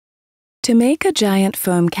To make a giant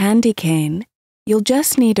foam candy cane, you'll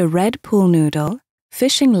just need a red pool noodle,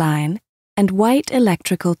 fishing line, and white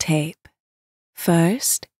electrical tape.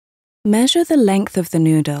 First, measure the length of the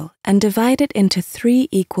noodle and divide it into 3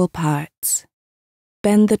 equal parts.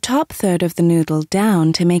 Bend the top third of the noodle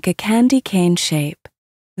down to make a candy cane shape,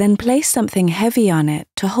 then place something heavy on it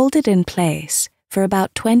to hold it in place for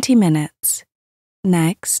about 20 minutes.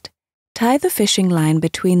 Next, tie the fishing line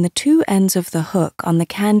between the 2 ends of the hook on the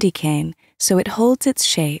candy cane so it holds its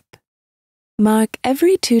shape. Mark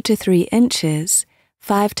every 2 to 3 inches,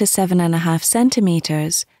 5 to 7.5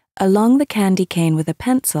 centimeters, along the candy cane with a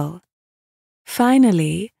pencil.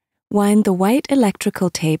 Finally, wind the white electrical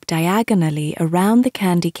tape diagonally around the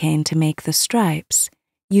candy cane to make the stripes,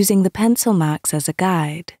 using the pencil marks as a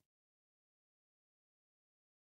guide.